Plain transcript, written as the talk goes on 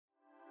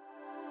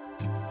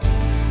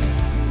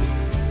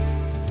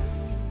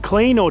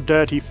Clean or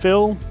dirty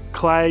fill,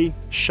 clay,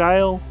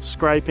 shale,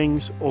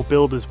 scrapings, or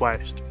builder's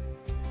waste.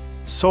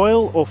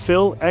 Soil or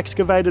fill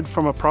excavated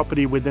from a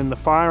property within the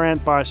fire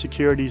ant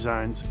biosecurity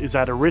zones is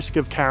at a risk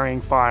of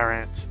carrying fire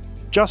ants.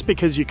 Just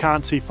because you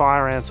can't see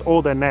fire ants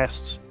or their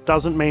nests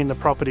doesn't mean the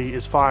property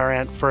is fire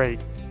ant free.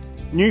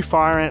 New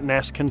fire ant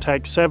nests can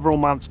take several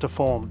months to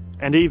form,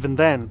 and even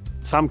then,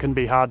 some can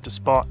be hard to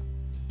spot.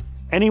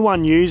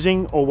 Anyone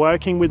using or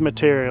working with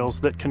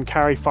materials that can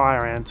carry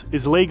fire ants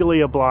is legally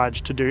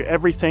obliged to do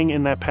everything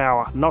in their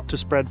power not to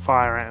spread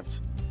fire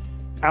ants.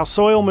 Our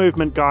soil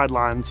movement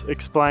guidelines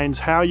explains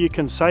how you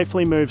can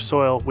safely move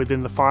soil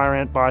within the fire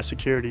ant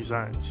biosecurity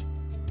zones.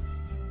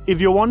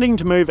 If you're wanting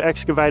to move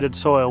excavated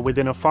soil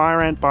within a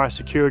fire ant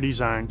biosecurity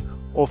zone,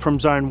 or from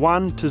Zone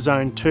 1 to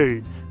Zone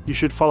 2, you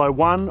should follow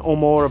one or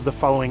more of the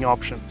following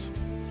options.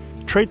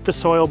 Treat the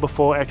soil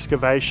before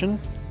excavation.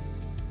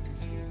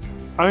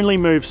 Only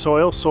move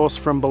soil sourced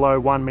from below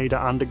 1 metre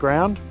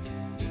underground.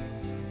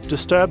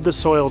 Disturb the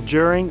soil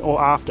during or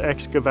after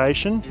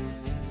excavation,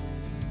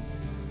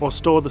 or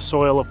store the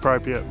soil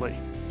appropriately.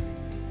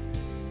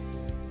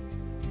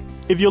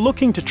 If you're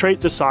looking to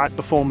treat the site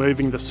before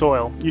moving the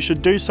soil, you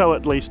should do so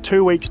at least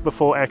 2 weeks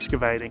before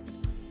excavating.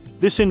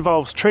 This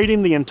involves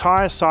treating the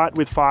entire site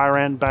with fire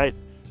ant bait,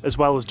 as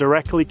well as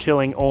directly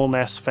killing all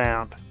nests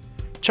found.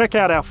 Check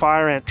out our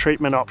fire ant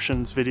treatment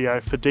options video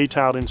for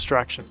detailed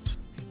instructions.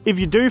 If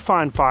you do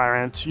find fire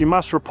ants, you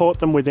must report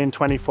them within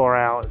 24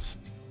 hours.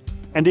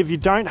 And if you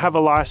don't have a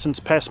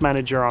licensed pest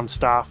manager on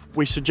staff,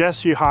 we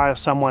suggest you hire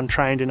someone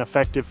trained in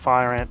effective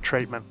fire ant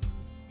treatment.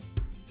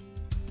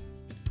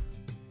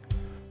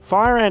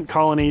 Fire ant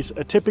colonies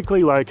are typically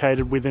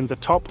located within the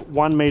top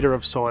 1 metre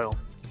of soil.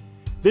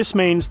 This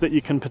means that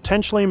you can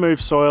potentially move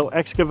soil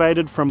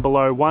excavated from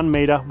below 1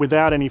 metre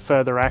without any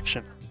further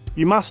action.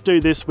 You must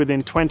do this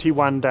within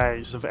 21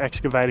 days of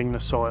excavating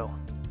the soil.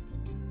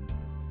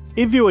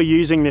 If you are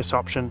using this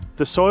option,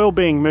 the soil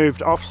being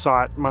moved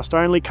off-site must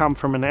only come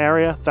from an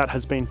area that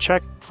has been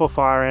checked for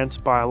fire ants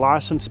by a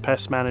licensed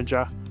pest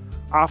manager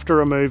after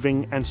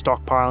removing and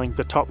stockpiling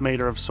the top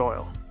metre of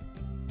soil.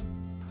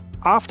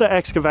 After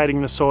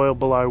excavating the soil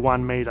below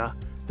 1 metre,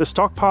 the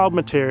stockpiled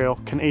material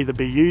can either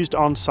be used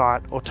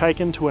on-site or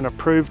taken to an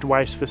approved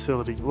waste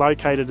facility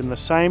located in the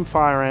same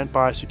fire ant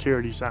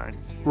biosecurity zone.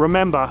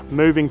 Remember,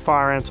 moving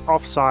fire ants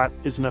off-site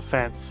is an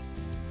offence.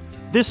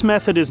 This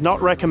method is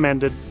not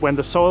recommended when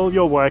the soil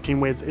you're working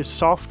with is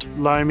soft,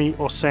 loamy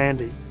or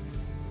sandy.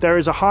 There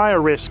is a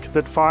higher risk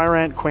that fire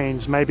ant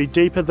queens may be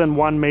deeper than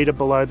 1 metre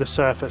below the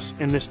surface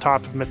in this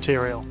type of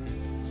material.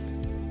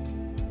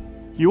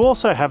 You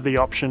also have the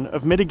option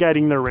of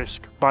mitigating the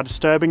risk by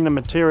disturbing the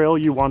material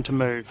you want to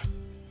move.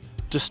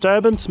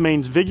 Disturbance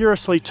means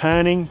vigorously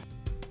turning,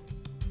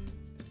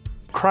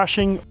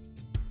 crushing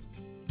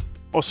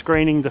or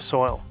screening the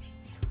soil.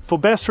 For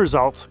best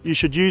results, you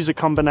should use a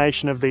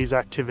combination of these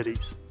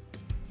activities.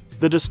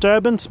 The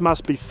disturbance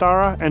must be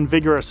thorough and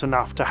vigorous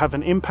enough to have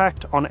an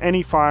impact on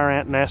any fire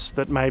ant nests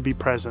that may be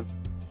present.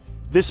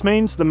 This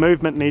means the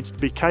movement needs to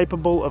be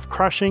capable of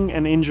crushing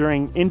and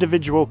injuring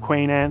individual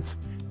queen ants,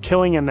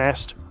 killing a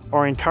nest,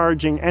 or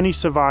encouraging any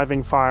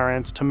surviving fire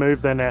ants to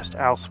move their nest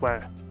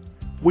elsewhere.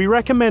 We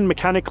recommend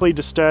mechanically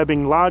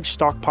disturbing large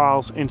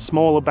stockpiles in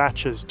smaller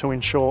batches to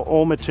ensure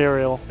all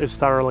material is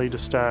thoroughly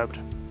disturbed.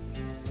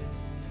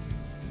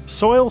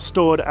 Soil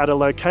stored at a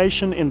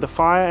location in the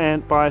fire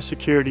ant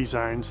biosecurity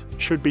zones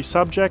should be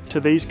subject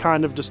to these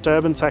kind of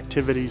disturbance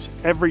activities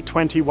every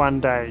 21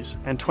 days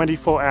and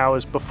 24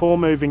 hours before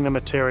moving the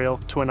material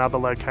to another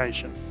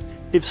location.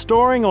 If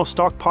storing or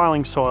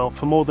stockpiling soil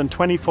for more than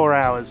 24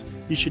 hours,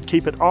 you should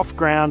keep it off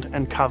ground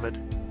and covered.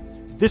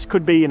 This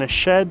could be in a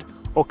shed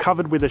or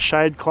covered with a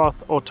shade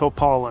cloth or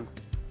tarpaulin.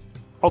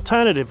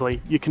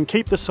 Alternatively, you can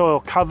keep the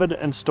soil covered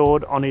and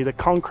stored on either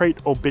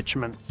concrete or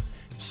bitumen.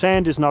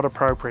 Sand is not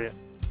appropriate.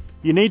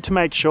 You need to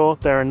make sure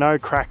there are no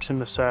cracks in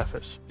the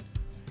surface.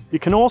 You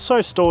can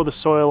also store the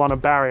soil on a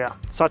barrier,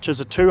 such as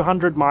a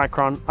 200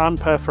 micron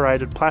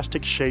unperforated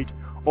plastic sheet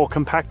or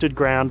compacted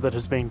ground that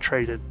has been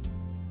treated.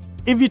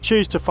 If you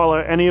choose to follow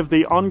any of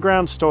the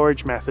on-ground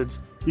storage methods,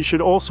 you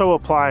should also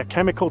apply a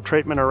chemical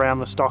treatment around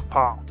the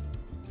stockpile.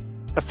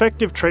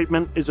 Effective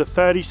treatment is a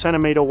 30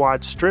 cm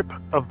wide strip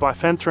of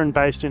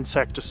bifenthrin-based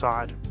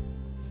insecticide.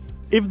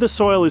 If the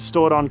soil is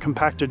stored on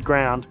compacted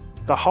ground,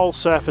 the whole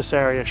surface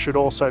area should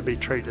also be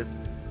treated.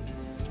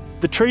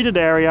 The treated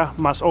area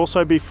must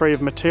also be free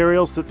of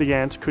materials that the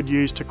ants could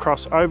use to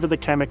cross over the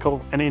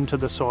chemical and into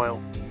the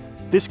soil.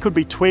 This could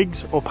be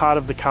twigs or part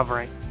of the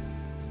covering.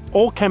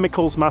 All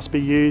chemicals must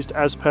be used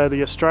as per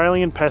the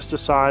Australian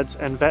Pesticides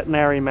and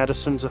Veterinary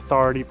Medicines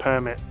Authority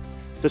permit,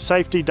 the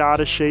safety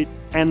data sheet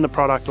and the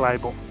product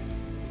label.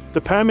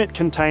 The permit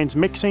contains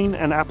mixing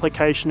and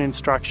application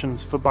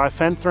instructions for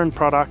bifenthrin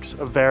products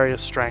of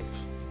various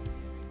strengths.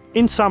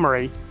 In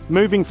summary,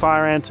 moving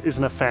fire ants is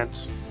an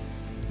offence.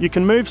 You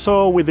can move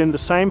soil within the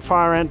same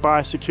fire ant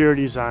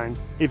biosecurity zone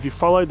if you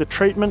follow the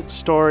treatment,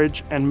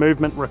 storage and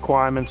movement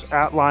requirements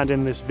outlined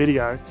in this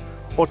video,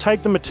 or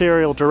take the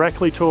material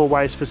directly to a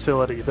waste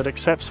facility that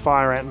accepts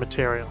fire ant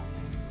material.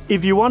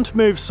 If you want to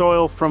move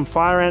soil from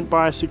Fire Ant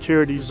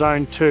Biosecurity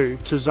Zone 2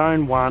 to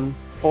Zone 1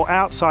 or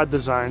outside the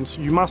zones,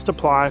 you must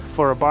apply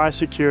for a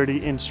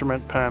Biosecurity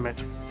Instrument Permit.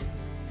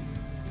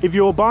 If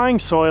you're buying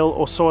soil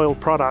or soil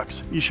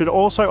products, you should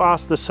also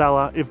ask the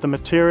seller if the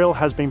material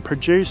has been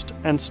produced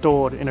and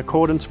stored in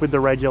accordance with the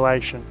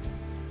regulation.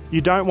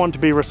 You don't want to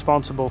be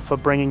responsible for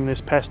bringing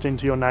this pest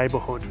into your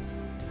neighbourhood.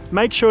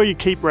 Make sure you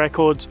keep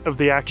records of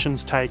the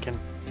actions taken.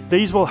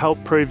 These will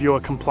help prove you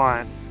are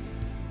compliant.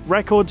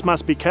 Records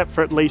must be kept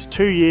for at least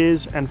 2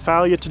 years, and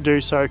failure to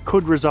do so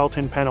could result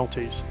in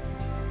penalties.